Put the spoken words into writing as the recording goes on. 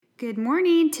Good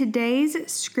morning. Today's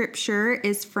scripture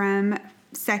is from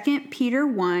 2 Peter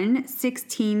 1,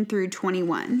 16 through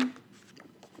 21.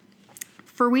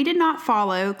 For we did not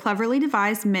follow cleverly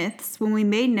devised myths when we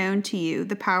made known to you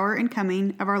the power and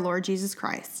coming of our Lord Jesus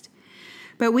Christ,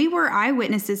 but we were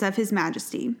eyewitnesses of his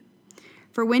majesty.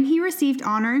 For when he received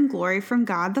honor and glory from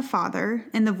God the Father,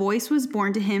 and the voice was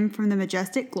borne to him from the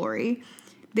majestic glory,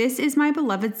 "This is my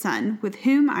beloved Son, with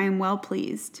whom I am well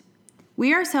pleased."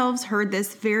 We ourselves heard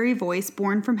this very voice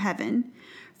borne from heaven,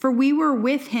 for we were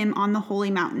with him on the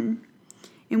holy mountain.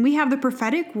 And we have the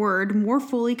prophetic word more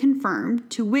fully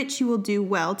confirmed, to which you will do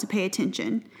well to pay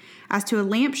attention, as to a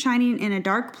lamp shining in a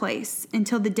dark place,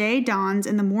 until the day dawns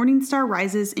and the morning star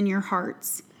rises in your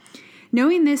hearts.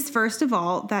 Knowing this, first of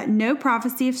all, that no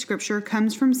prophecy of Scripture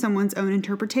comes from someone's own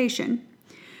interpretation.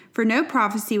 For no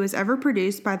prophecy was ever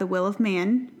produced by the will of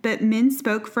man, but men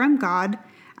spoke from God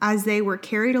as they were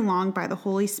carried along by the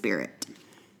Holy Spirit.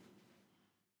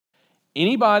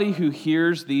 Anybody who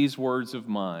hears these words of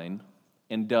mine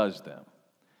and does them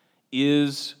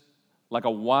is like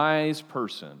a wise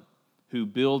person who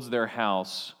builds their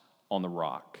house on the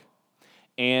rock.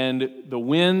 And the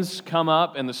winds come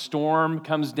up and the storm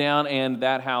comes down and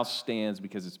that house stands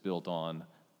because it's built on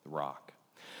the rock.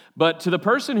 But to the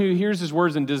person who hears his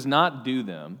words and does not do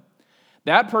them,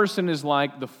 that person is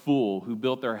like the fool who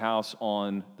built their house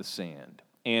on the sand.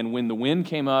 And when the wind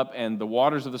came up and the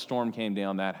waters of the storm came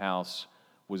down, that house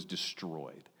was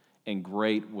destroyed. And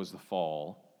great was the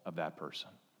fall of that person.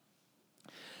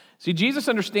 See, Jesus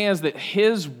understands that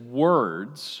his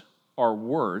words are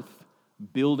worth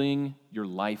building your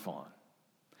life on.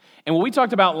 And what we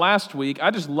talked about last week,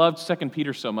 I just loved 2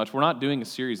 Peter so much. We're not doing a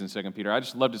series in 2 Peter. I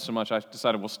just loved it so much, I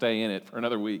decided we'll stay in it for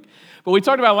another week. But we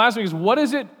talked about last week is what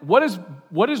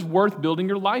is worth building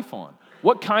your life on?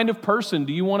 What kind of person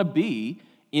do you want to be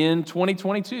in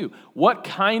 2022? What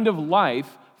kind of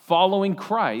life following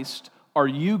Christ are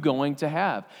you going to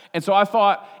have? And so I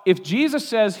thought, if Jesus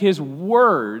says his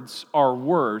words are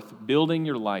worth building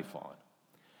your life on,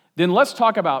 then let's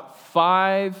talk about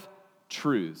 5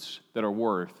 truths that are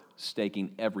worth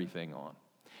staking everything on.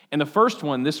 And the first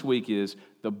one this week is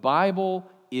the Bible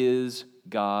is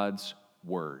God's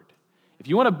Word. If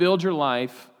you want to build your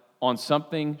life on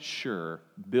something sure,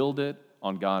 build it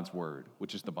on God's Word,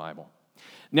 which is the Bible.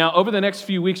 Now, over the next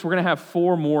few weeks, we're going to have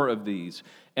 4 more of these,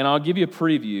 and I'll give you a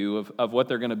preview of what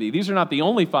they're going to be. These are not the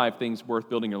only 5 things worth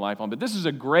building your life on, but this is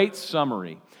a great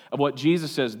summary of what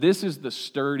Jesus says. This is the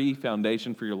sturdy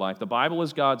foundation for your life. The Bible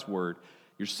is God's Word.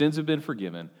 Your sins have been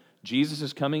forgiven. Jesus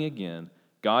is coming again.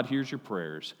 God hears your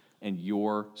prayers, and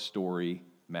your story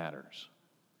matters.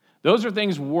 Those are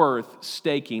things worth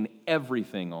staking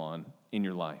everything on in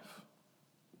your life.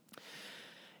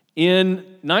 In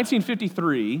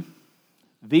 1953,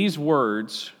 these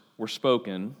words were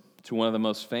spoken to one of the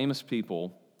most famous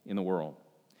people in the world.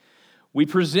 "We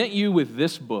present you with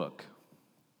this book,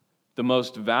 the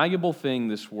most valuable thing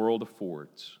this world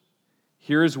affords.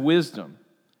 Here is wisdom.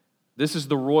 This is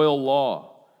the royal law.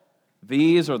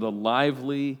 These are the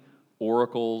lively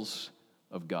oracles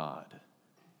of God."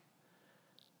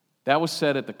 That was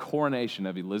said at the coronation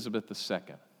of Elizabeth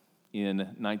II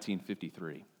in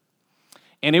 1953.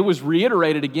 And it was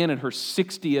reiterated again at her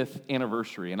 60th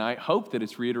anniversary. And I hope that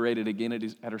it's reiterated again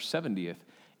at her 70th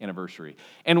anniversary.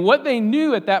 And what they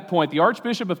knew at that point, the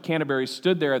Archbishop of Canterbury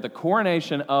stood there at the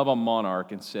coronation of a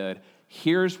monarch and said,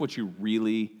 "Here's what you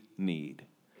really need: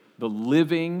 the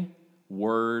living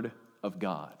Word of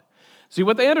God." See,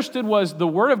 what they understood was the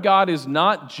Word of God is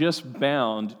not just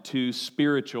bound to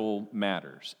spiritual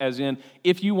matters, as in,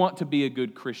 if you want to be a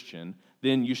good Christian,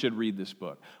 then you should read this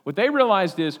book. What they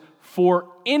realized is, for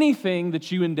anything that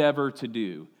you endeavor to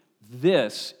do,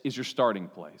 this is your starting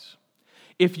place.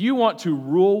 If you want to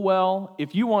rule well,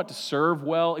 if you want to serve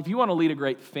well, if you want to lead a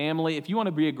great family, if you want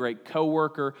to be a great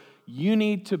coworker, you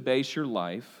need to base your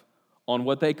life on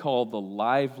what they call the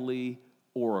lively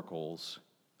oracles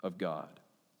of God.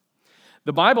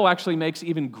 The Bible actually makes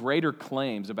even greater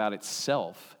claims about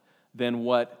itself than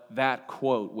what that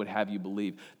quote would have you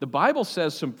believe. The Bible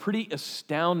says some pretty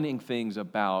astounding things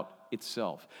about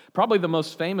itself. Probably the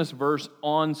most famous verse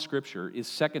on Scripture is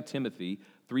 2 Timothy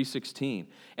 3:16.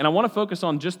 And I want to focus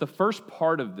on just the first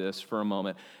part of this for a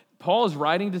moment. Paul is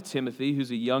writing to Timothy, who's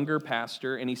a younger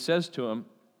pastor, and he says to him,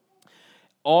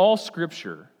 "All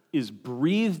Scripture is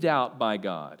breathed out by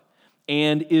God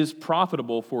and is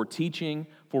profitable for teaching,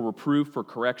 for reproof, for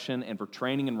correction, and for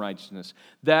training in righteousness,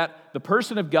 that the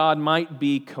person of God might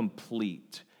be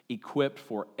complete, equipped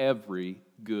for every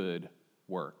good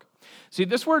work." See,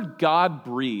 this word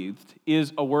God-breathed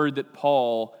is a word that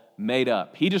Paul made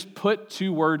up. He just put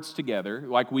two words together,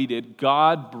 like we did,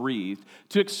 God breathed,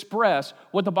 to express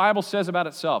what the Bible says about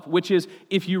itself, which is,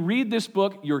 if you read this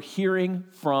book, you're hearing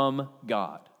from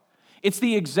God. It's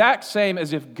the exact same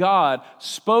as if God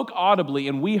spoke audibly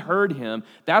and we heard him.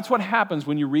 That's what happens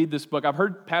when you read this book. I've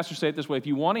heard pastors say it this way: if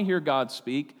you want to hear God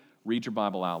speak, read your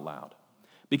Bible out loud.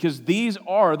 Because these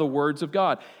are the words of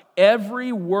God.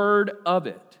 Every word of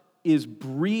it is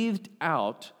breathed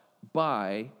out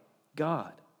by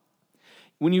God.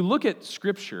 When you look at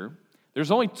Scripture, there's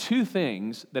only two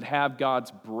things that have God's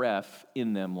breath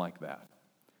in them like that: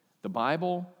 the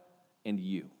Bible and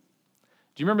you.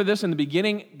 Do you remember this? In the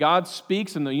beginning, God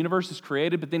speaks and the universe is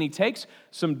created, but then he takes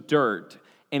some dirt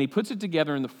and he puts it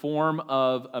together in the form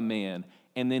of a man,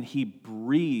 and then he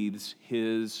breathes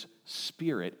his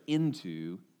spirit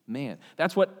into man.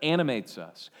 That's what animates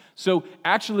us. So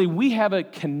actually, we have a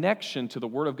connection to the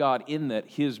Word of God in that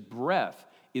his breath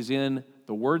is in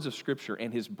the words of Scripture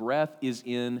and his breath is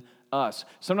in us.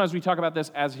 Sometimes we talk about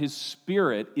this as his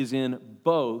spirit is in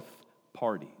both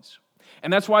parties.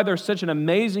 And that's why there's such an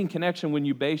amazing connection when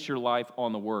you base your life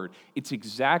on the Word. It's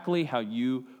exactly how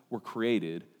you were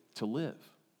created to live.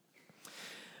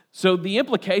 So the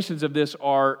implications of this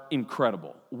are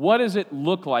incredible. What does it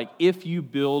look like if you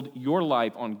build your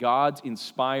life on God's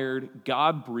inspired,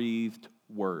 God-breathed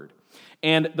Word?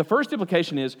 And the first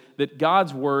implication is that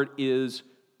God's Word is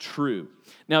true.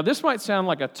 Now, this might sound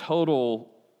like a total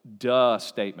duh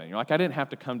statement. You're like, I didn't have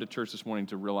to come to church this morning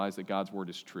to realize that God's Word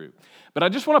is true. But I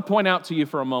just want to point out to you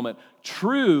for a moment,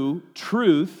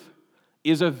 truth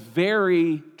is a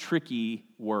very tricky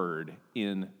word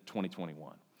in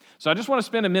 2021. So I just want to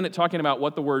spend a minute talking about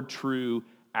what the word true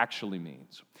actually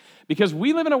means. Because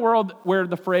we live in a world where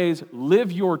the phrase,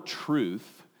 live your truth,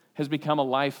 has become a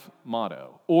life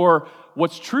motto. Or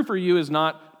what's true for you is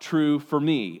not true for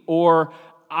me. Or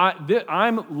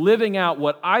I'm living out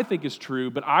what I think is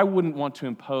true, but I wouldn't want to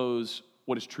impose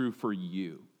what is true for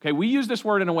you. Okay, we use this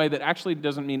word in a way that actually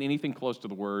doesn't mean anything close to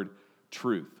the word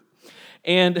truth.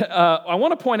 And I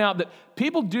want to point out that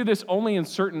people do this only in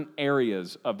certain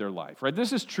areas of their life, right?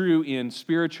 This is true in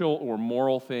spiritual or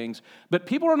moral things, but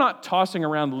people are not tossing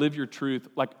around live your truth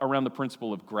like around the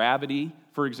principle of gravity,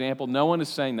 for example. No one is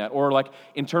saying that. Or like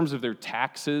in terms of their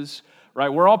taxes, right?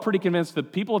 We're all pretty convinced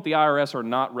that people at the IRS are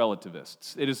not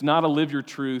relativists. It is not a live your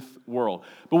truth world.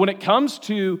 But when it comes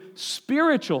to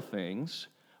spiritual things,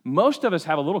 most of us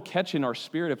have a little catch in our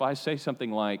spirit if I say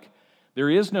something like, there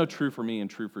is no true for me and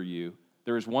true for you.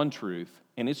 There is one truth,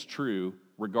 and it's true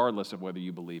regardless of whether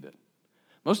you believe it.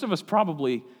 Most of us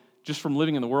probably, just from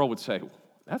living in the world, would say,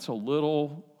 that's a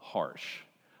little harsh,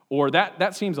 or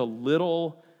that seems a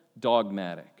little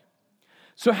dogmatic.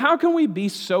 So how can we be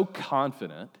so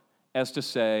confident as to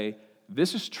say,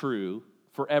 this is true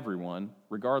for everyone,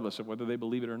 regardless of whether they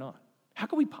believe it or not? How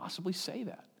can we possibly say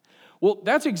that? Well,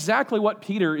 that's exactly what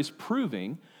Peter is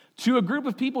proving to a group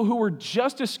of people who were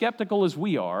just as skeptical as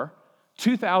we are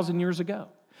 2,000 years ago.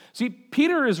 See,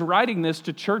 Peter is writing this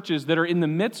to churches that are in the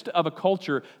midst of a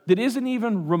culture that isn't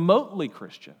even remotely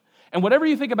Christian. And whatever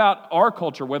you think about our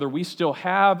culture, whether we still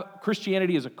have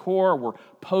Christianity as a core, or we're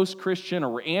post-Christian,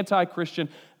 or we're anti-Christian,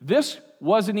 this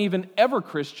wasn't even ever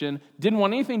Christian, didn't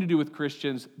want anything to do with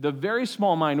Christians. The very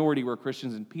small minority were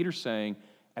Christians, and Peter's saying,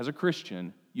 as a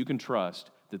Christian, you can trust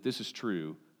that this is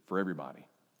true for everybody.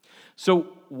 So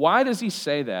why does he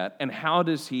say that, and how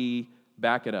does he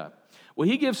back it up? Well,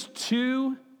 he gives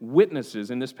two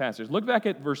witnesses in this passage. Look back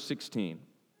at verse 16.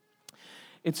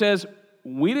 It says,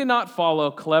 we did not follow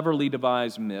cleverly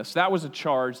devised myths. That was a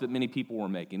charge that many people were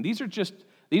making. These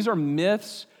are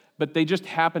myths, but they just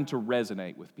happen to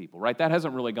resonate with people, right? That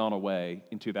hasn't really gone away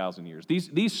in 2,000 years.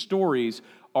 These stories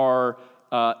are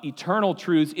eternal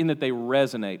truths in that they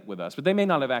resonate with us, but they may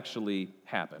not have actually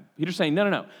happened. Peter's saying,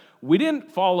 no. We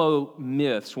didn't follow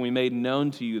myths when we made known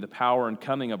to you the power and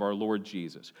coming of our Lord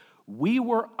Jesus. We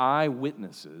were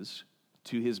eyewitnesses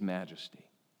to his majesty.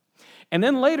 And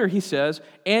then later he says,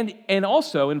 and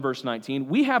also in verse 19,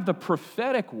 we have the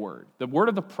prophetic word, the word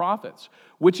of the prophets,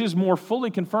 which is more fully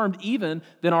confirmed even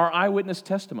than our eyewitness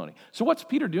testimony. So what's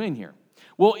Peter doing here?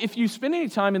 Well, if you spend any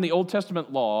time in the Old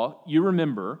Testament law, you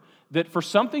remember that for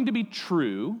something to be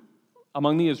true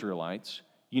among the Israelites,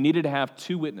 you needed to have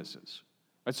two witnesses.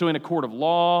 Right? So in a court of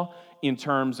law, in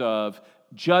terms of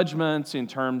judgments, in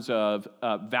terms of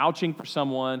vouching for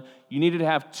someone, you needed to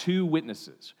have two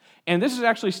witnesses. And this is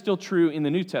actually still true in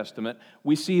the New Testament.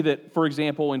 We see that, for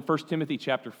example, in 1 Timothy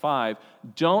chapter 5,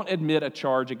 don't admit a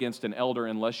charge against an elder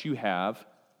unless you have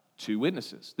two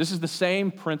witnesses. This is the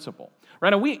same principle.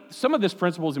 Right now, some of this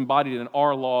principle is embodied in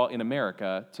our law in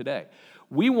America today.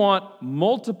 We want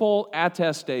multiple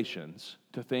attestations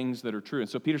to things that are true. And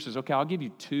so Peter says, okay, I'll give you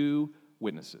two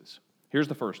witnesses. Here's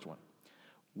the first one.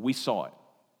 We saw it.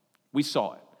 We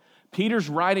saw it. Peter's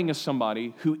writing as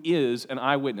somebody who is an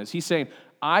eyewitness. He's saying,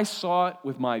 I saw it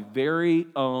with my very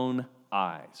own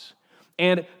eyes.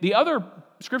 And the other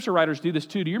scripture writers do this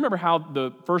too. Do you remember how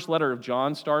the first letter of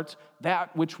John starts?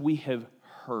 That which we have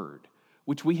heard,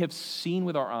 which we have seen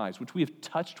with our eyes, which we have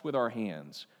touched with our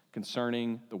hands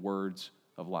concerning the words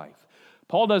of life.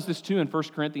 Paul does this too in 1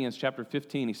 Corinthians chapter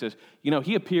 15. He says,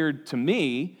 he appeared to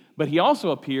me, but he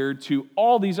also appeared to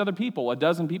all these other people, a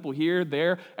dozen people here,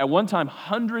 there, at one time,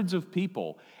 hundreds of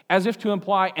people, as if to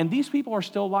imply, and these people are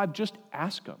still alive, just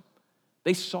ask them.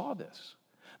 They saw this.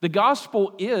 The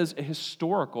gospel is a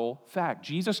historical fact.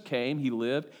 Jesus came, he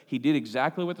lived, he did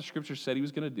exactly what the scripture said he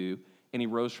was going to do, and he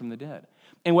rose from the dead.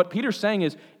 And what Peter's saying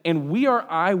is, and we are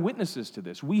eyewitnesses to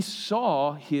this. We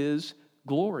saw his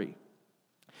glory.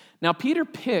 Now, Peter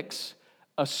picks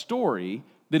a story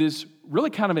that is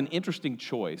really kind of an interesting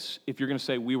choice if you're going to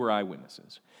say we were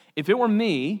eyewitnesses. If it were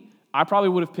me, I probably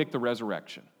would have picked the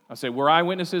resurrection. I'd say we're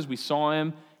eyewitnesses, we saw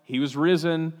him, he was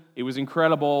risen, it was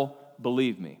incredible,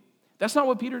 believe me. That's not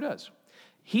what Peter does.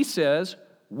 He says,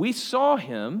 we saw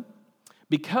him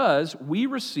because we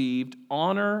received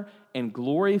honor and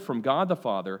glory from God the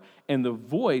Father, and the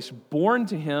voice borne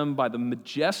to him by the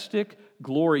majestic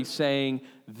glory saying,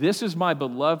 this is my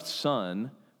beloved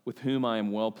Son, with whom I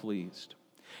am well pleased.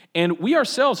 And we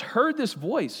ourselves heard this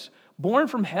voice born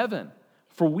from heaven,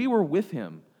 for we were with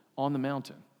him on the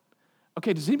mountain.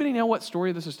 Okay, does anybody know what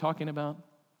story this is talking about?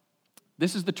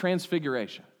 This is the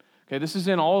Transfiguration. Okay, this is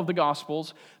in all of the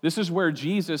Gospels. This is where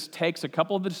Jesus takes a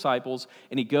couple of the disciples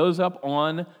and he goes up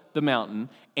on the mountain,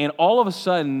 and all of a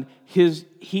sudden he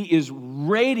is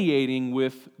radiating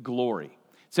with glory.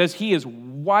 It says he is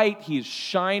white, he is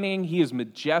shining, he is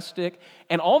majestic,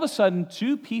 and all of a sudden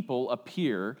two people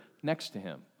appear next to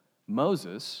him,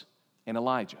 Moses and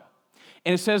Elijah.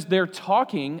 And it says they're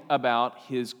talking about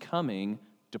his coming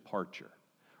departure.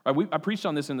 Right, I preached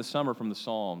on this in the summer from the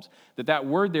Psalms, that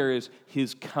word there is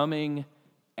his coming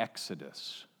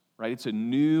exodus. Right? It's a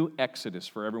new exodus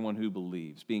for everyone who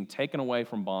believes, being taken away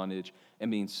from bondage and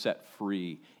being set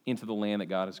free into the land that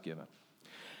God has given.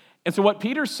 And so what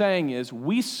Peter's saying is,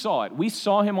 we saw it. We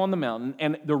saw him on the mountain,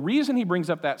 and the reason he brings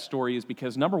up that story is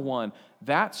because, number one,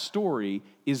 that story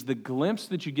is the glimpse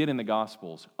that you get in the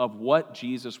Gospels of what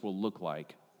Jesus will look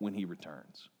like when he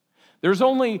returns. There's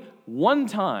only one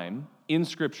time in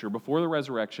Scripture before the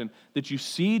resurrection that you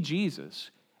see Jesus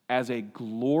as a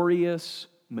glorious,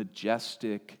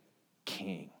 majestic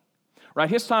king. Right?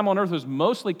 His time on earth was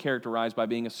mostly characterized by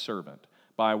being a servant,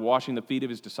 by washing the feet of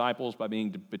his disciples, by being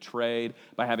betrayed,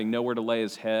 by having nowhere to lay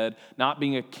his head, not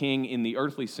being a king in the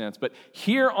earthly sense. But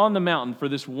here on the mountain, for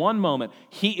this one moment,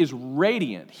 he is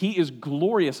radiant. He is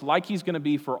glorious, like he's going to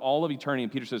be for all of eternity.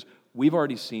 And Peter says, we've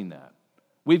already seen that.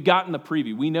 We've gotten the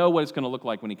preview. We know what it's going to look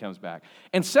like when he comes back.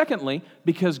 And secondly,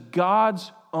 because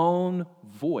God's own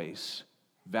voice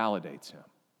validates him.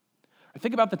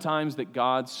 Think about the times that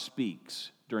God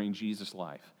speaks during Jesus'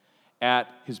 life. At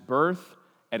his birth,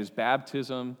 at his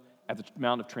baptism, at the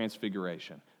Mount of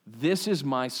Transfiguration. This is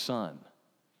my Son.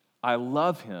 I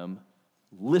love him.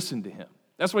 Listen to him.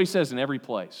 That's what he says in every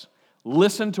place.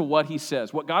 Listen to what he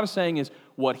says. What God is saying is,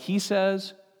 what he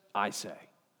says, I say.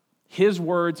 His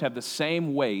words have the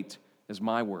same weight as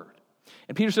my word.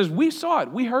 And Peter says, we saw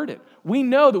it, we heard it. We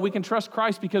know that we can trust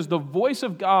Christ because the voice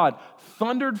of God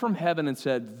thundered from heaven and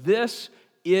said, this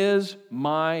is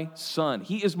my Son.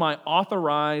 He is my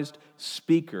authorized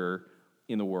speaker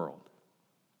in the world.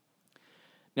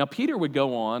 Now, Peter would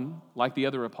go on, like the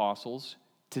other apostles,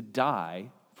 to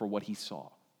die for what he saw.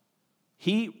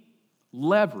 He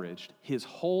leveraged his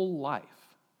whole life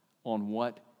on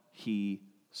what he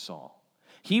saw.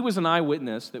 He was an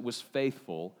eyewitness that was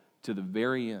faithful to the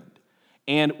very end.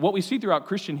 And what we see throughout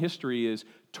Christian history is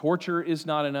torture is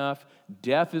not enough,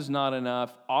 death is not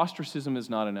enough, ostracism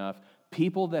is not enough.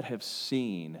 People that have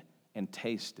seen and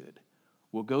tasted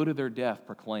will go to their death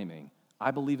proclaiming,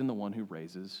 I believe in the one who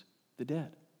raises the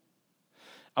dead.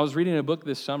 I was reading a book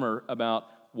this summer about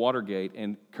Watergate,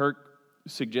 and Kirk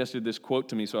suggested this quote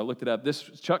to me, so I looked it up. This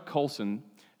Chuck Colson,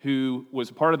 who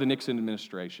was part of the Nixon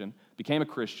administration, became a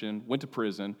Christian, went to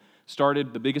prison,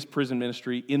 started the biggest prison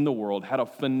ministry in the world, had a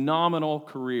phenomenal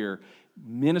career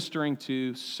ministering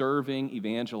to, serving,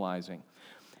 evangelizing,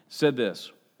 said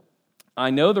this, I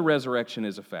know the resurrection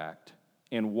is a fact,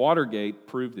 and Watergate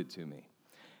proved it to me.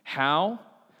 How?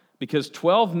 Because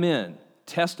 12 men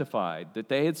testified that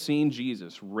they had seen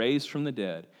Jesus raised from the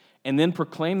dead and then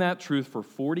proclaimed that truth for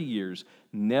 40 years,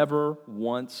 never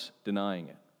once denying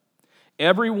it.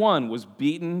 Everyone was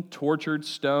beaten, tortured,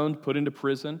 stoned, put into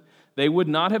prison. They would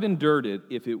not have endured it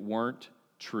if it weren't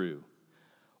true.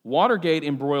 Watergate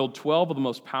embroiled 12 of the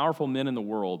most powerful men in the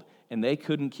world, and they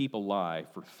couldn't keep a lie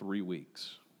for 3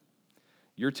 weeks.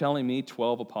 You're telling me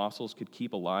 12 apostles could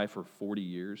keep a lie for 40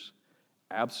 years?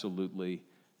 Absolutely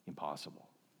impossible.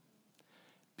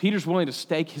 Peter's willing to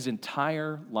stake his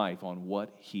entire life on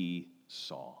what he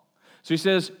saw. So he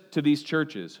says to these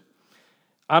churches,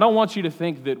 I don't want you to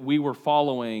think that we were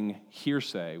following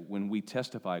hearsay when we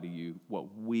testify to you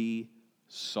what we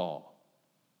saw.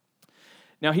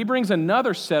 Now, he brings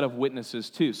another set of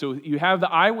witnesses too. So you have the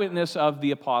eyewitness of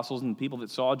the apostles and people that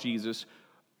saw Jesus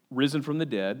risen from the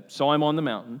dead, saw him on the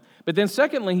mountain. But then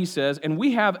secondly, he says, and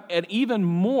we have an even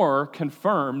more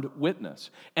confirmed witness,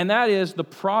 and that is the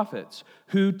prophets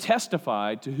who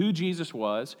testified to who Jesus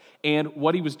was and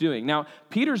what he was doing. Now,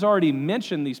 Peter's already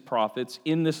mentioned these prophets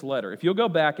in this letter. If you'll go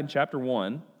back in chapter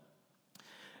 1,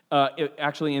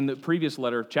 actually in the previous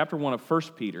letter, chapter 1 of 1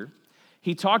 Peter,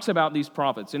 he talks about these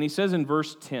prophets, and he says in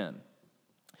verse 10,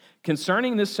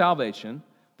 concerning this salvation,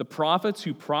 the prophets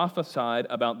who prophesied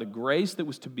about the grace that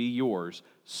was to be yours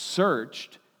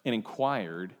searched and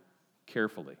inquired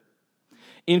carefully,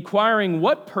 inquiring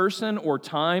what person or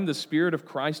time the Spirit of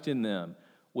Christ in them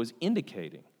was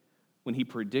indicating when he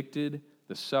predicted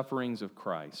the sufferings of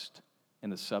Christ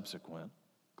and the subsequent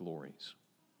glories.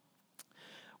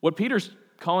 What Peter's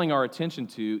calling our attention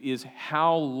to is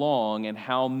how long and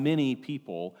how many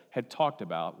people had talked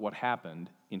about what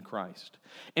happened in Christ.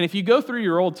 And if you go through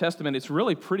your Old Testament, it's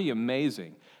really pretty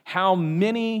amazing how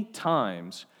many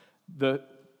times the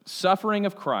suffering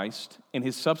of Christ and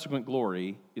his subsequent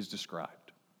glory is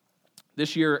described.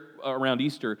 This year, around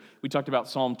Easter, we talked about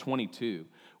Psalm 22,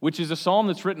 which is a psalm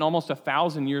that's written almost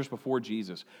 1,000 years before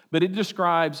Jesus, but it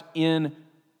describes in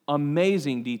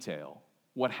amazing detail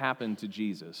what happened to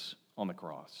Jesus on the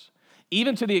cross.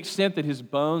 Even to the extent that his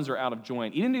bones are out of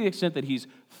joint, even to the extent that he's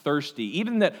thirsty,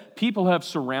 even that people have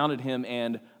surrounded him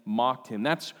and mocked him.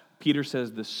 That's, Peter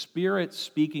says, the Spirit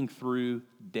speaking through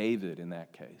David in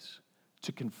that case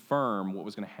to confirm what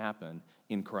was going to happen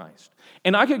in Christ.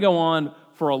 And I could go on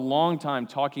for a long time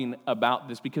talking about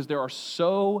this because there are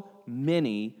so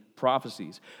many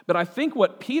prophecies. But I think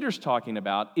what Peter's talking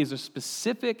about is a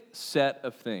specific set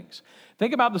of things.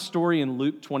 Think about the story in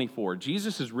Luke 24.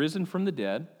 Jesus is risen from the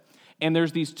dead, and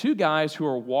there's these two guys who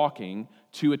are walking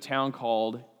to a town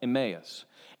called Emmaus.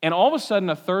 And all of a sudden,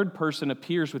 a third person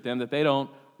appears with them that they don't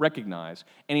recognize.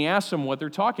 And he asks them what they're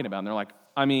talking about. And they're like,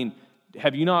 I mean,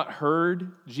 have you not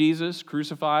heard Jesus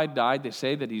crucified, died? They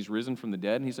say that he's risen from the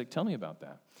dead. And he's like, tell me about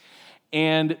that.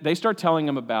 And they start telling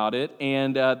him about it,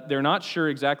 and they're not sure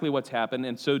exactly what's happened.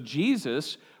 And so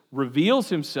Jesus reveals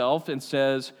himself and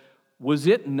says, was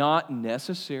it not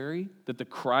necessary that the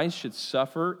Christ should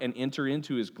suffer and enter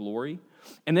into his glory?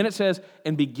 And then it says,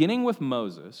 and beginning with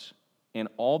Moses and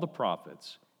all the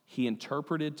prophets, he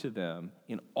interpreted to them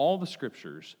in all the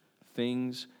scriptures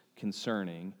things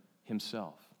concerning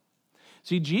himself.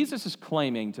 See, Jesus is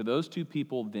claiming to those two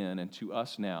people then and to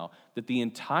us now that the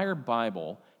entire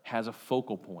Bible has a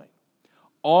focal point.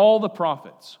 All the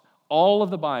prophets, all of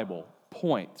the Bible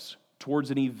points towards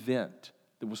an event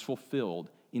that was fulfilled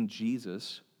in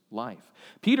Jesus' life.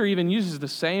 Peter even uses the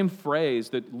same phrase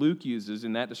that Luke uses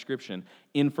in that description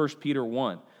in 1 Peter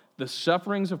 1, the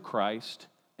sufferings of Christ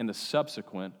and the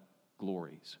subsequent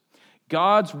glories.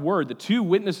 God's word, the two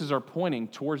witnesses are pointing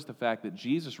towards the fact that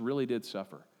Jesus really did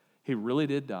suffer. He really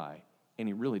did die, and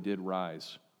he really did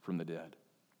rise from the dead.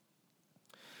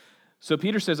 So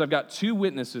Peter says, I've got two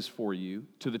witnesses for you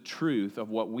to the truth of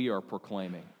what we are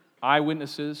proclaiming.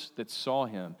 Eyewitnesses that saw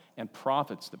him and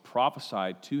prophets that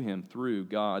prophesied to him through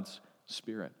God's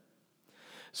Spirit.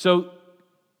 So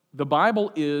the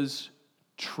Bible is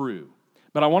true.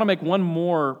 But I want to make one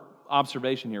more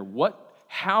observation here.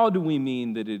 How do we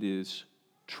mean that it is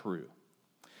true?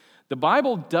 The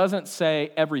Bible doesn't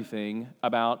say everything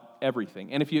about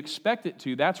everything. And if you expect it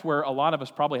to, that's where a lot of us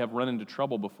probably have run into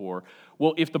trouble before.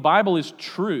 Well, if the Bible is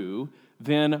true,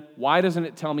 then why doesn't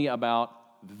it tell me about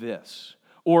this?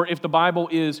 Or if the Bible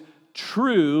is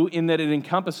true in that it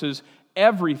encompasses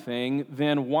everything,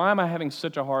 then why am I having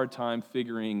such a hard time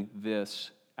figuring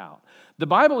this out? The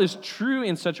Bible is true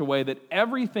in such a way that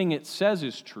everything it says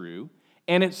is true,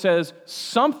 and it says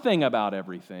something about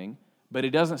everything, but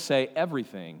it doesn't say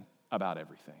everything about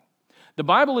everything. The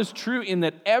Bible is true in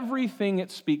that everything it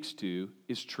speaks to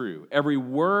is true. Every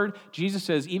word, Jesus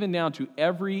says, even down to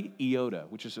every iota,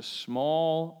 which is a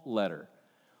small letter,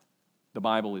 the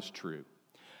Bible is true.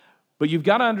 But you've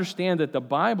got to understand that the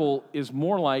Bible is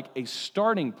more like a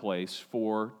starting place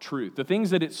for truth. The things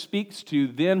that it speaks to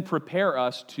then prepare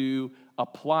us to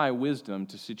apply wisdom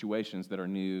to situations that are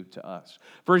new to us.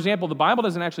 For example, the Bible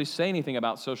doesn't actually say anything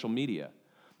about social media,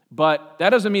 but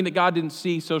that doesn't mean that God didn't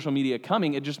see social media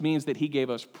coming. It just means that he gave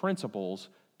us principles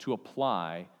to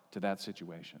apply to that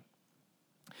situation.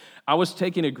 I was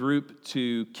taking a group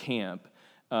to camp.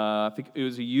 I think it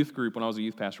was a youth group when I was a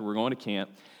youth pastor. We were going to camp.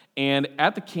 And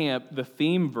at the camp, the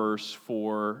theme verse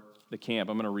for the camp,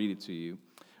 I'm going to read it to you,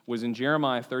 was in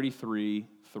Jeremiah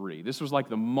 33:3. This was like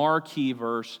the marquee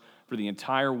verse for the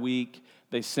entire week.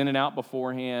 They sent it out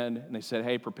beforehand, and they said,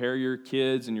 hey, prepare your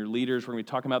kids and your leaders. We're going to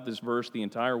be talking about this verse the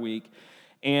entire week.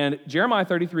 And Jeremiah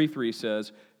 33:3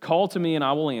 says, call to me and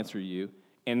I will answer you,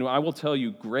 and I will tell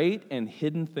you great and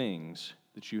hidden things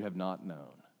that you have not known.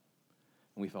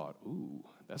 And we thought, ooh,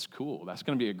 that's cool. That's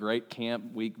going to be a great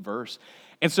camp week verse.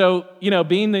 And so,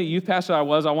 being the youth pastor I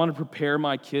wanted to prepare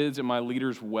my kids and my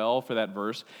leaders well for that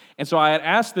verse. And so I had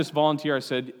asked this volunteer, I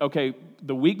said, okay,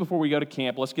 the week before we go to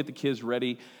camp, let's get the kids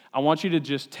ready. I want you to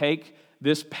just take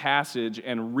this passage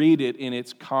and read it in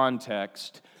its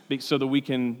context so that we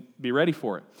can be ready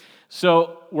for it.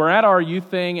 So we're at our youth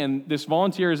thing, and this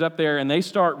volunteer is up there, and they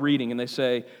start reading, and they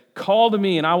say, call to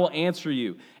me, and I will answer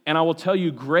you, and I will tell you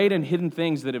great and hidden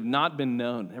things that have not been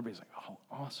known. And everybody's like, oh,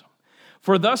 awesome.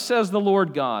 For thus says the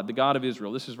Lord God, the God of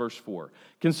Israel, this is verse 4,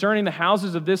 concerning the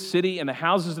houses of this city and the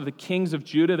houses of the kings of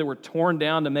Judah that were torn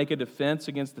down to make a defense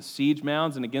against the siege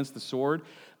mounds and against the sword,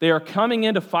 they are coming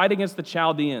in to fight against the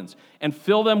Chaldeans and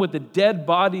fill them with the dead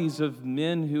bodies of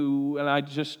men who, and I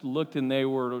just looked and they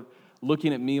were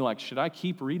looking at me like, should I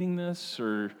keep reading this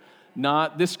or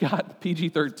not? This got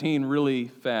PG-13 really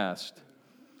fast.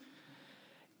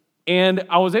 And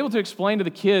I was able to explain to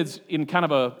the kids in kind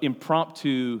of an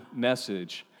impromptu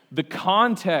message, the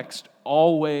context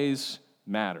always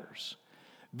matters.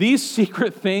 These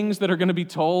secret things that are going to be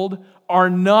told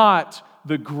are not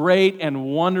the great and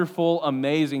wonderful,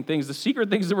 amazing things. The secret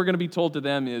things that we're going to be told to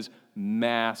them is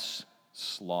mass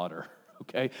slaughter.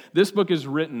 Okay? This book is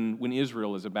written when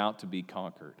Israel is about to be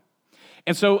conquered.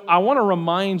 And so I want to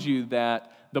remind you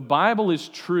that the Bible is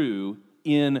true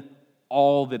in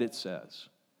all that it says.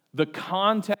 The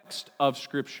context of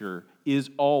Scripture is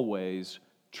always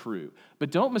true. But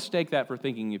don't mistake that for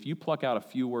thinking if you pluck out a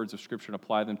few words of Scripture and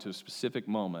apply them to a specific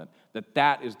moment,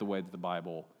 that is the way that the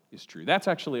Bible is true. That's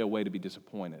actually a way to be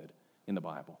disappointed in the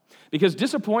Bible. Because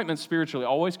disappointment spiritually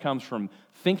always comes from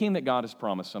thinking that God has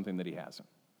promised something that he hasn't.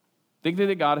 Thinking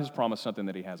that God has promised something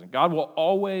that he hasn't. God will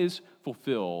always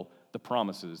fulfill the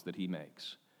promises that he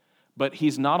makes. But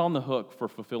he's not on the hook for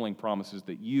fulfilling promises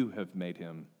that you have made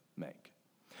him make.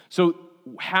 So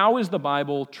how is the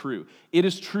Bible true? It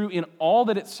is true in all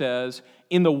that it says,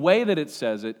 in the way that it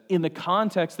says it, in the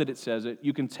context that it says it.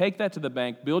 You can take that to the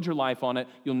bank, build your life on it.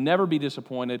 You'll never be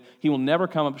disappointed. He will never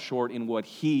come up short in what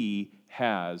he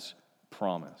has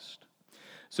promised.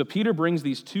 So Peter brings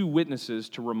these two witnesses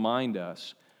to remind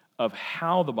us of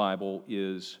how the Bible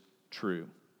is true.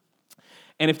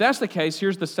 And if that's the case,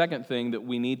 here's the second thing that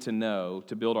we need to know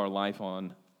to build our life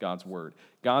on God's Word.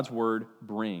 God's Word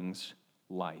brings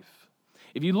life.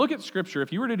 If you look at Scripture,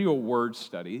 if you were to do a word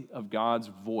study of God's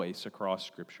voice across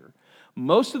Scripture,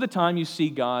 most of the time you see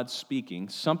God speaking,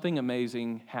 something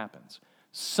amazing happens.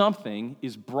 Something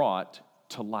is brought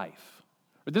to life.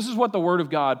 But this is what the Word of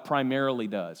God primarily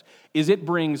does, is it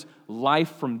brings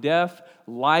life from death,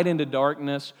 light into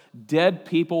darkness, dead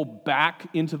people back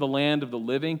into the land of the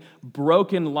living,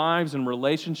 broken lives and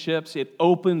relationships. It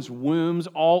opens wombs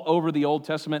all over the Old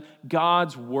Testament.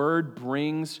 God's Word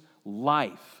brings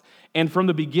life. And from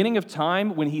the beginning of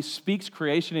time, when he speaks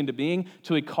creation into being,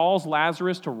 till he calls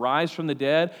Lazarus to rise from the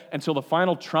dead, until the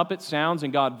final trumpet sounds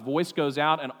and God's voice goes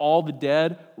out and all the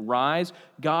dead rise,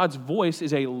 God's voice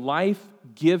is a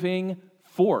life-giving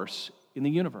force in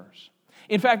the universe.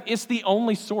 In fact, it's the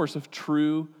only source of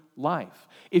true life.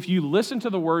 If you listen to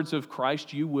the words of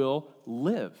Christ, you will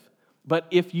live. But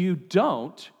if you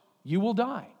don't, you will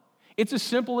die. It's as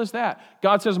simple as that.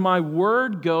 God says, my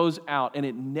word goes out and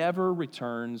it never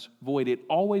returns void. It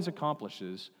always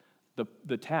accomplishes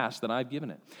the task that I've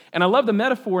given it. And I love the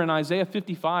metaphor in Isaiah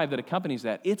 55 that accompanies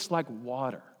that. It's like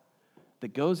water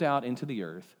that goes out into the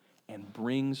earth and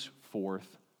brings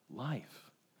forth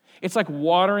life. It's like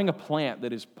watering a plant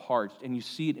that is parched and you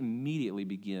see it immediately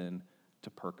begin to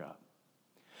perk up.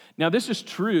 Now, this is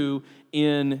true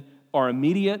in our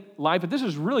immediate life, but this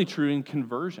is really true in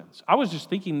conversions. I was just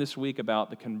thinking this week about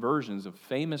the conversions of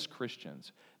famous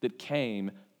Christians that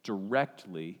came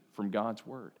directly from God's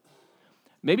Word.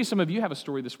 Maybe some of you have a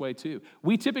story this way too.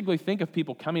 We typically think of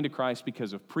people coming to Christ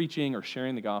because of preaching or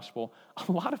sharing the gospel.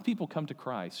 A lot of people come to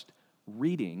Christ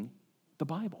reading the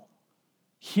Bible,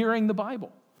 hearing the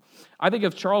Bible. I think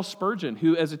of Charles Spurgeon,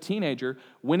 who as a teenager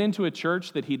went into a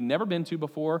church that he'd never been to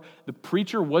before. The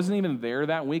preacher wasn't even there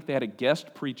that week. They had a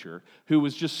guest preacher who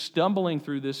was just stumbling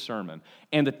through this sermon.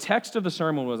 And the text of the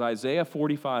sermon was Isaiah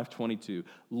 45:22.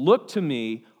 Look to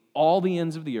me, all the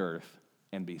ends of the earth,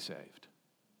 and be saved.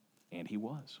 And he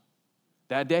was.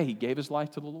 That day, he gave his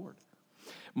life to the Lord.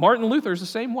 Martin Luther is the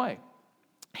same way.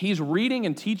 He's reading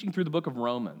and teaching through the book of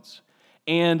Romans.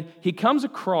 And he comes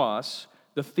across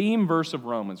the theme verse of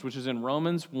Romans, which is in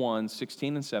Romans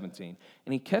 1:16 and 17.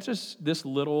 And he catches this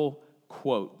little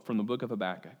quote from the book of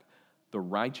Habakkuk. The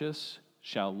righteous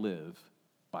shall live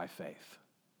by faith.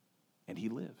 And he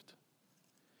lived.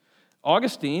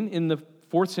 Augustine, in the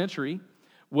 4th century,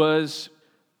 was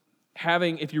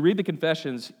having, if you read the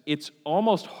Confessions, it's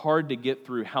almost hard to get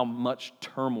through how much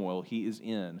turmoil he is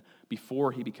in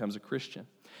before he becomes a Christian.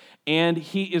 And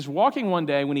he is walking one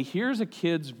day when he hears a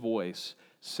kid's voice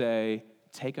say,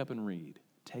 take up and read,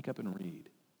 take up and read,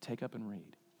 take up and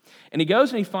read. And he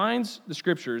goes and he finds the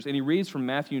scriptures and he reads from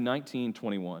Matthew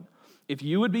 19:21. If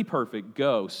you would be perfect,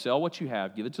 go, sell what you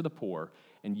have, give it to the poor,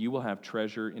 and you will have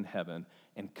treasure in heaven,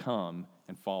 and come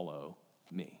and follow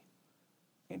me.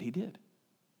 And he did.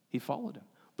 He followed him.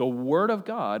 The Word of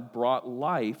God brought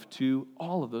life to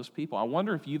all of those people. I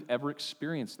wonder if you've ever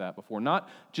experienced that before, not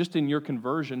just in your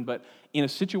conversion, but in a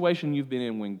situation you've been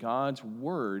in when God's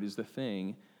Word is the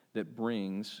thing that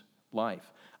brings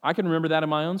life. I can remember that in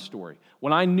my own story.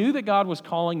 When I knew that God was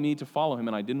calling me to follow Him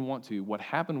and I didn't want to, what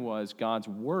happened was God's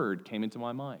Word came into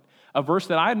my mind. A verse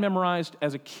that I had memorized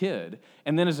as a kid,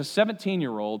 and then as a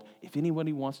 17-year-old, if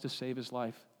anybody wants to save his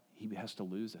life, he has to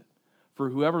lose it. For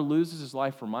whoever loses his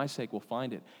life for my sake will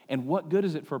find it. And what good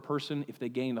is it for a person if they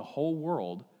gain the whole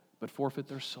world but forfeit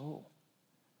their soul?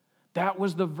 That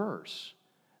was the verse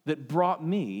that brought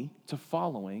me to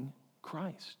following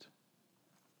Christ.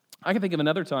 I can think of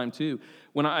another time, too,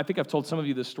 when I think I've told some of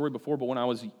you this story before, but when I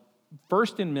was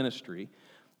first in ministry,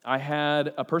 I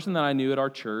had a person that I knew at our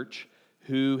church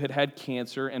who had had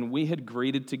cancer, and we had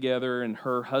greeted together, and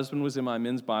her husband was in my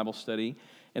men's Bible study,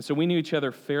 and so we knew each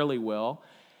other fairly well.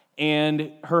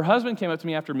 And her husband came up to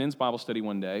me after men's Bible study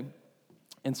one day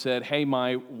and said, hey,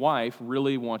 my wife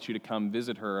really wants you to come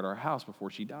visit her at our house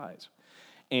before she dies.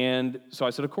 And so I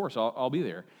said, of course, I'll be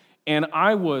there. And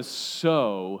I was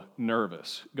so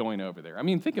nervous going over there. I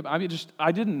mean,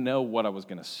 I didn't know what I was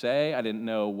going to say. I didn't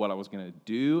know what I was going to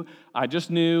do. I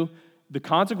just knew the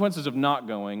consequences of not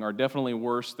going are definitely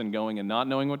worse than going and not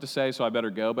knowing what to say, so I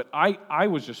better go. But I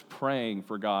was just praying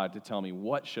for God to tell me,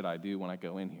 what should I do when I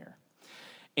go in here?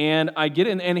 And I get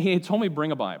in, and he had told me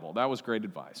bring a Bible. That was great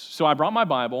advice. So I brought my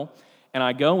Bible, and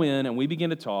I go in, and we begin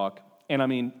to talk. And I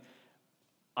mean,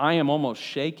 I am almost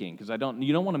shaking because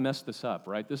you don't want to mess this up,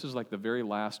 right? This is like the very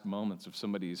last moments of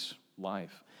somebody's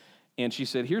life. And she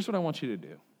said, here's what I want you to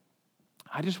do.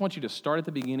 I just want you to start at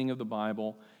the beginning of the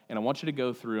Bible, and I want you to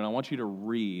go through, and I want you to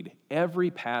read every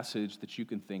passage that you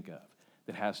can think of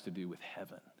that has to do with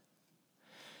heaven.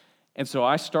 And so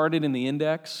I started in the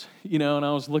index, and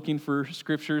I was looking for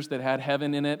scriptures that had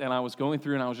heaven in it, and I was going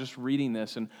through and I was just reading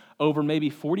this. And over maybe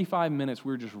 45 minutes,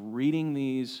 we were just reading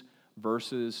these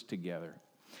verses together.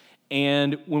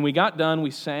 And when we got done,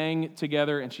 we sang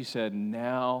together, and she said,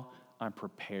 now I'm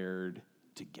prepared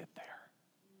to get there.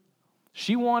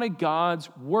 She wanted God's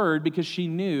word because she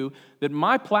knew that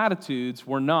my platitudes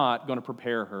were not going to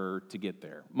prepare her to get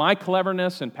there. My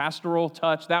cleverness and pastoral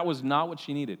touch, that was not what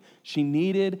she needed. She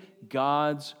needed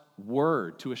God's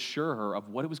word to assure her of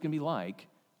what it was going to be like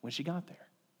when she got there.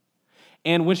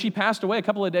 And when she passed away a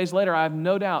couple of days later, I have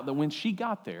no doubt that when she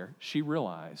got there, she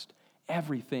realized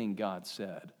everything God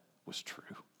said was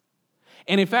true.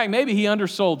 And in fact, maybe he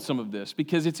undersold some of this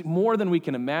because it's more than we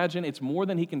can imagine. It's more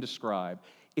than he can describe.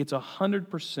 It's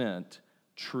 100%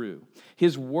 true.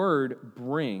 His word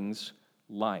brings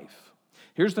life.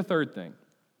 Here's the third thing.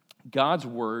 God's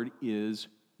word is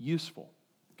useful.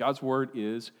 God's word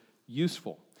is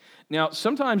useful. Now,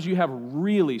 sometimes you have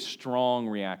really strong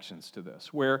reactions to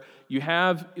this, where you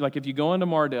have, like if you go into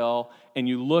Mardel and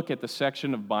you look at the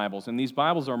section of Bibles, and these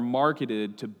Bibles are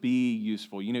marketed to be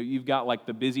useful. You've got like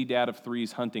the Busy Dad of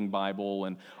Three's Hunting Bible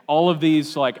and all of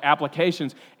these like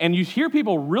applications, and you hear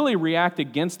people really react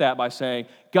against that by saying,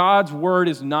 God's word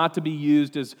is not to be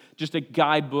used as just a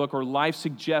guidebook or life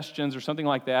suggestions or something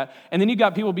like that. And then you've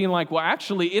got people being like, well,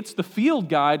 actually, it's the field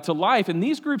guide to life, and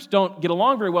these groups don't get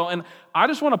along very well. And I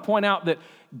just want to point out that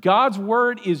God's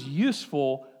word is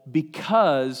useful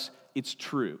because it's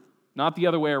true, not the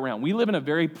other way around. We live in a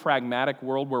very pragmatic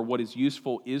world where what is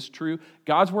useful is true.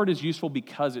 God's word is useful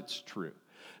because it's true.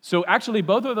 So actually,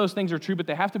 both of those things are true, but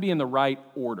they have to be in the right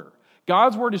order.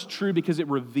 God's word is true because it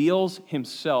reveals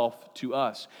himself to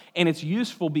us. And it's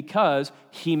useful because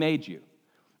he made you.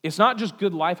 It's not just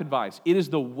good life advice. It is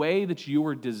the way that you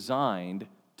were designed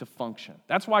to function.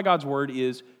 That's why God's word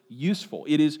is useful.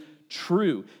 It is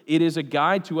true. It is a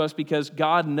guide to us because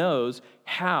God knows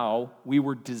how we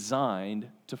were designed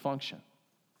to function.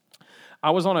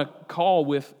 I was on a call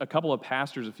with a couple of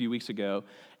pastors a few weeks ago,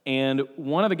 and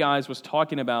one of the guys was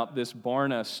talking about this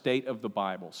Barna State of the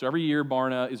Bible. So every year,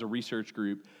 Barna is a research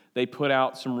group. They put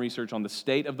out some research on the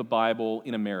state of the Bible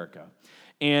in America.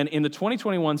 And in the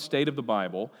 2021 State of the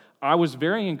Bible, I was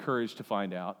very encouraged to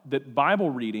find out that Bible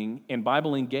reading and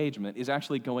Bible engagement is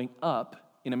actually going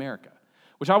up in America,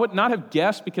 which I would not have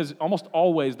guessed because almost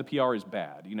always the PR is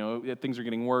bad. You know, things are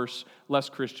getting worse, less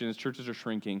Christians, churches are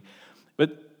shrinking.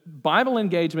 But Bible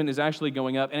engagement is actually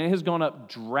going up, and it has gone up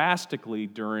drastically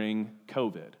during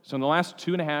COVID. So in the last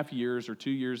 2.5 years, or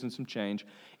 2 years and some change,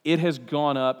 it has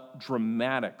gone up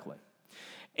dramatically.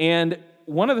 And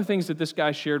one of the things that this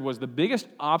guy shared was the biggest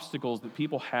obstacles that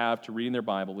people have to reading their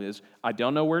Bible is, I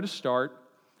don't know where to start,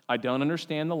 I don't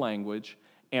understand the language,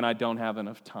 and I don't have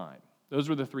enough time. Those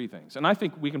were the three things. And I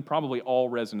think we can probably all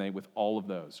resonate with all of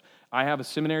those. I have a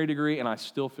seminary degree, and I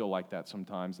still feel like that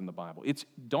sometimes in the Bible. It's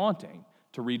daunting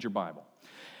to read your Bible.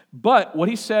 But what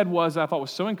he said was, I thought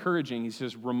was so encouraging, he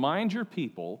says, remind your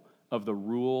people of the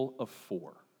rule of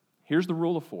 4. Here's the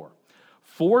rule of 4.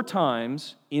 4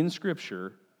 times in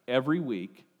Scripture every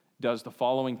week does the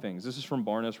following things. This is from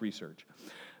Barna's research.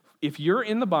 If you're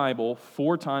in the Bible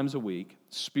 4 times a week,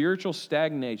 spiritual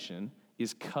stagnation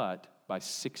is cut by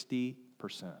 60%.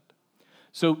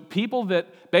 So people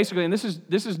that basically, and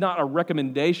this is not a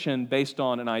recommendation based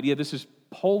on an idea, this is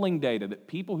polling data that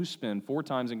people who spend 4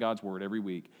 times in God's Word every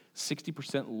week,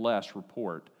 60% less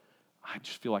report, I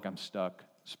just feel like I'm stuck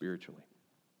spiritually.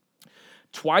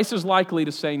 Twice as likely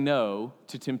to say no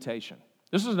to temptation.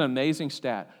 This is an amazing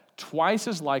stat. Twice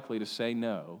as likely to say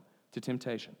no to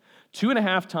temptation.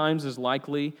 2.5 times as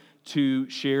likely to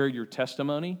share your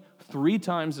testimony. 3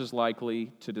 times as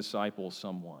likely to disciple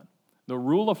someone. The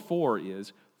rule of 4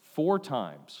 is 4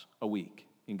 times a week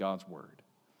in God's Word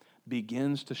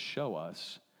begins to show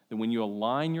us that when you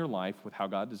align your life with how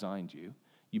God designed you,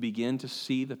 you begin to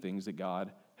see the things that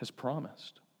God has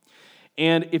promised.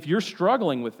 And if you're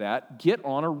struggling with that, get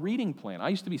on a reading plan. I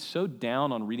used to be so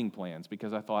down on reading plans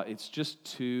because I thought it's just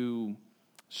too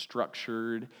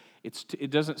structured.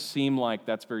 It doesn't seem like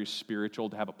that's very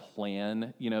spiritual to have a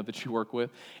plan, that you work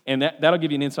with. And that'll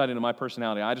give you an insight into my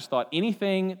personality. I just thought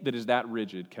anything that is that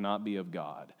rigid cannot be of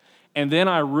God. And then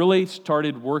I really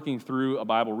started working through a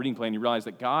Bible reading plan. You realize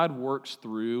that God works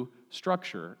through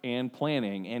structure and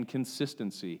planning and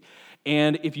consistency.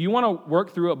 And if you want to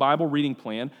work through a Bible reading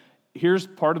plan, here's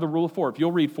part of the rule of 4. If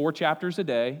you'll read 4 chapters a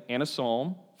day and a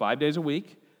psalm 5 days a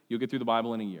week, you'll get through the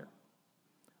Bible in a year.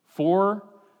 4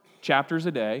 chapters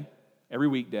a day, every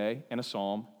weekday, and a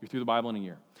psalm, you're through the Bible in a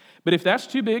year. But if that's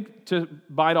too big to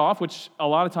bite off, which a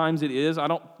lot of times it is, I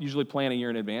don't usually plan a year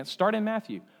in advance, start in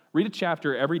Matthew. Read a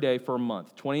chapter every day for a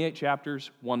month. 28 chapters,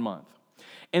 1 month.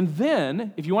 And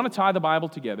then, if you want to tie the Bible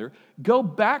together, go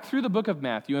back through the book of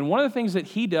Matthew. And one of the things that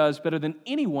he does better than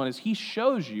anyone is he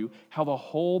shows you how the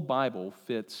whole Bible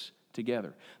fits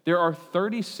together. There are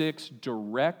 36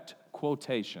 direct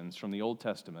quotations from the Old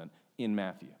Testament in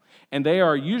Matthew. And they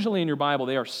are usually in your Bible,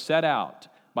 they are set out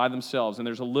by themselves. And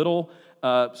there's a little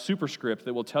superscript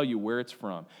that will tell you where it's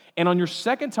from. And on your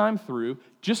second time through,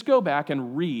 just go back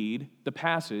and read the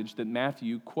passage that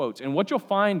Matthew quotes. And what you'll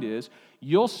find is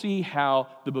you'll see how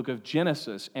the book of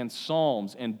Genesis and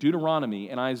Psalms and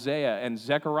Deuteronomy and Isaiah and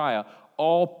Zechariah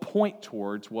all point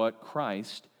towards what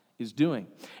Christ is doing.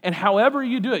 And however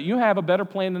you do it, you have a better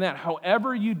plan than that.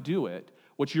 However you do it,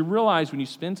 what you realize when you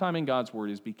spend time in God's Word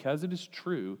is because it is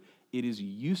true, it is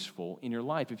useful in your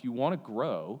life. If you want to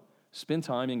grow, spend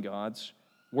time in God's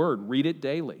Word. Read it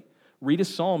daily. Read a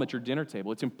psalm at your dinner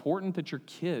table. It's important that your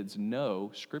kids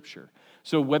know Scripture.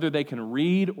 So whether they can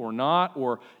read or not,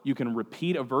 or you can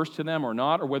repeat a verse to them or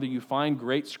not, or whether you find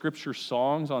great Scripture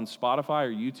songs on Spotify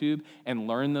or YouTube and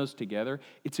learn those together,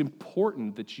 it's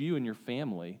important that you and your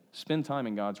family spend time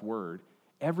in God's Word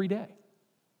every day.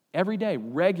 Every day,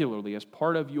 regularly, as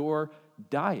part of your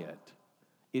diet,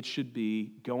 it should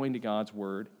be going to God's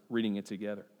Word, reading it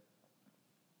together.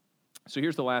 So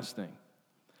here's the last thing.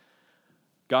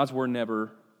 God's Word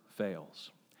never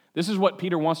fails. This is what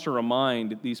Peter wants to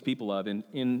remind these people of.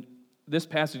 In this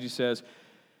passage, he says,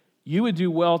 you would do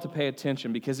well to pay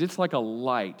attention because it's like a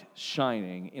light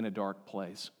shining in a dark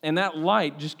place. And that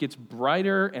light just gets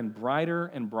brighter and brighter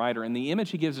and brighter. And the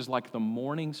image he gives is like the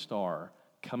morning star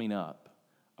coming up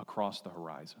across the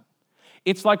horizon.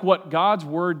 It's like what God's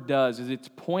word does is it's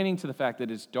pointing to the fact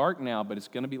that it's dark now, but it's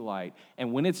going to be light.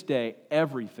 And when it's day,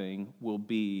 everything will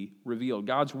be revealed.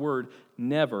 God's word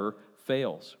never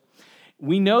fails.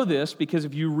 We know this because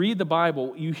if you read the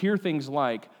Bible, you hear things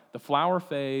like, the flower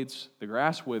fades, the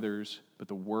grass withers, but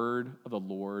the word of the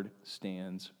Lord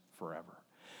stands forever.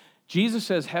 Jesus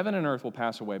says, heaven and earth will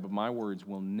pass away, but my words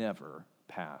will never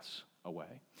pass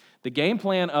away. The game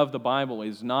plan of the Bible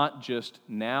is not just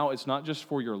now, it's not just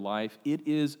for your life, it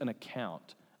is an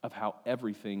account of how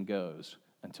everything goes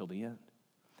until the end.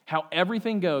 How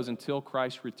everything goes until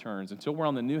Christ returns, until we're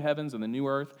on the new heavens and the new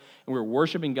earth, and we're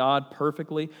worshiping God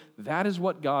perfectly. That is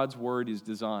what God's word is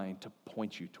designed to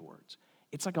point you towards.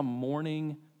 It's like a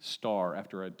morning star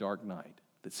after a dark night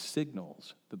that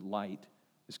signals that light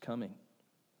is coming.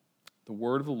 The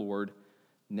word of the Lord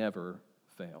never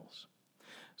fails.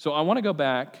 So I want to go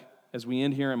back, as we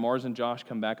end here and Mars and Josh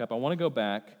come back up, I want to go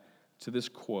back to this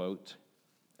quote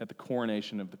at the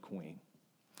coronation of the Queen.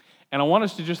 And I want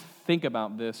us to just think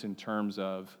about this in terms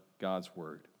of God's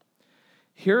word.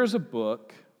 Here's a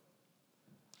book,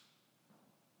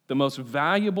 the most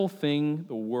valuable thing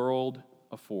the world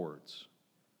affords.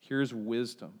 Here's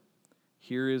wisdom.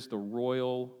 Here is the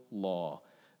royal law.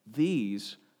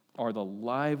 These are the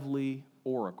lively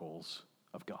oracles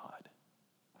of God.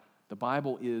 The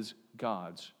Bible is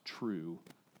God's true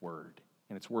word,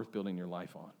 and it's worth building your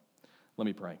life on. Let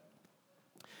me pray.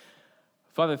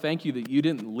 Father, thank you that you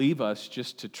didn't leave us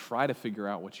just to try to figure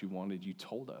out what you wanted. You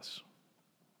told us.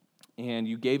 And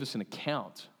you gave us an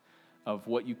account of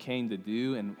what you came to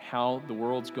do and how the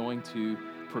world's going to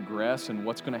progress and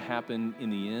what's going to happen in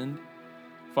the end.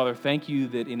 Father, thank you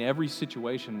that in every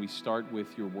situation we start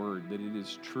with your word, that it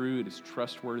is true, it is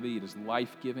trustworthy, it is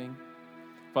life-giving.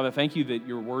 Father, thank you that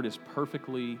your word is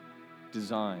perfectly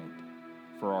designed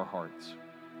for our hearts.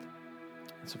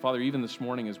 And so, Father, even this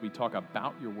morning as we talk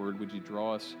about your word, would you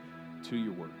draw us to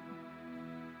your word?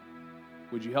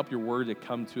 Would you help your word to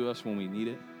come to us when we need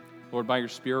it? Lord, by your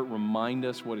Spirit, remind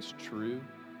us what is true.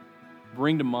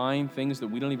 Bring to mind things that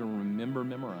we don't even remember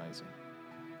memorizing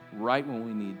right when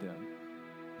we need them.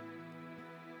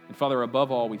 And Father,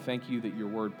 above all, we thank you that your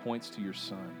word points to your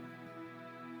Son.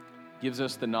 Gives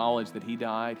us the knowledge that he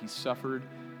died, he suffered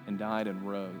and died and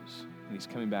rose, and he's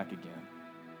coming back again.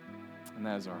 And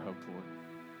that is our hope, Lord.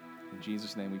 In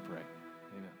Jesus' name we pray.